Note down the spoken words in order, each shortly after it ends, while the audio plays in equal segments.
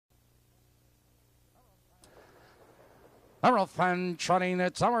Earl Fan trotting,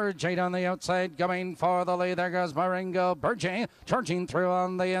 it's our Jade on the outside, going for the lead. There goes Marengo Berge, charging through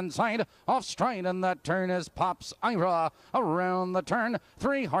on the inside. Off straight, and that turn is Pops Ira. Around the turn,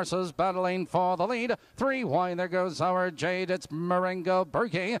 3 horses battling for the lead. 3 wide, there goes our Jade. It's Marengo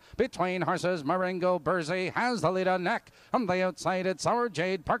Berge. Between horses, Marengo Berge has the lead on neck. On the outside, it's our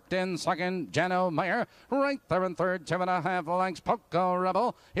Jade, parked in second, Jano Meyer. Right there in third, 2.5 lengths, Poco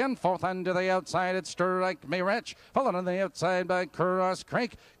Rebel. In fourth, and to the outside, it's Strike Me Rich. Followed on the outside by Cross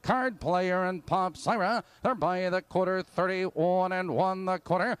Creek, Card Player, and Pop Syra. They're by the quarter, 31 and 1 the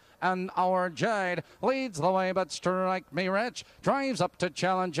quarter. And our Jade leads the way, but Strike Me Rich drives up to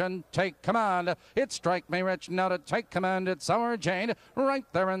challenge and take command. It's Strike Me Rich now to take command. It's our Jade right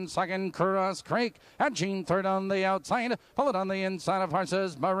there in second, Cross Creek. Edging third on the outside, followed on the inside of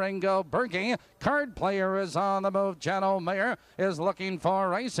horses, Marengo Berge. Card Player is on the move. Jano Mayer is looking for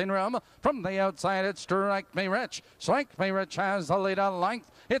racing room. From the outside, it's Strike Me Rich. Strike Me Rich has the lead on length.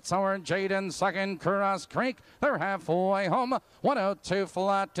 It's our Jade in second, Cross Creek. They're halfway home. 102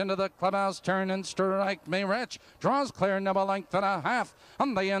 flat into the clubhouse turn, and Strike Me Rich draws clear, number length and a half.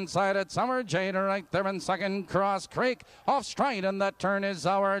 On the inside, it's our Jade right there in second, Cross Creek. Off straight, and that turn is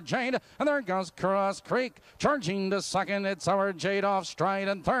our Jade. And there goes Cross Creek. Charging to second, it's our Jade off stride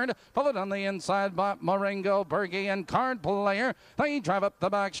and third. Followed on the inside by Marengo Berge and Card Player. They drive up the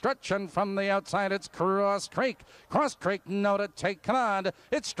back stretch, and from the outside, it's Cross Creek. Cross Creek now to take command.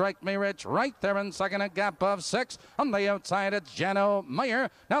 It's Strike Me Rich right there in second, a gap of 6. On the outside, it's Jano Meyer.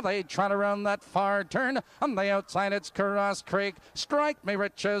 Now they trot around that far turn. On the outside, it's Cross Creek. Strike Me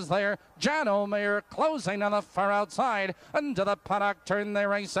Rich is there. Jano Meyer closing on the far outside. Into the paddock turn they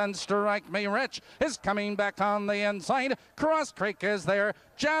race, and Strike Me Rich is coming back on the inside. Cross Creek is there.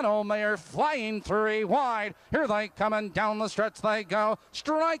 Jano Meyer flying 3 wide. Here they come, and down the stretch they go.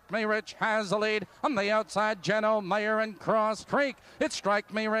 Strike Me Rich has the lead. On the outside, Jano Meyer and Cross Creek. It's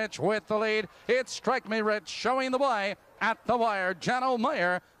Strike Me Rich with the lead. It's Strike Me Rich showing the way at the wire. Jano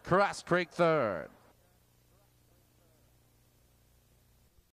Meyer, Cross Creek third.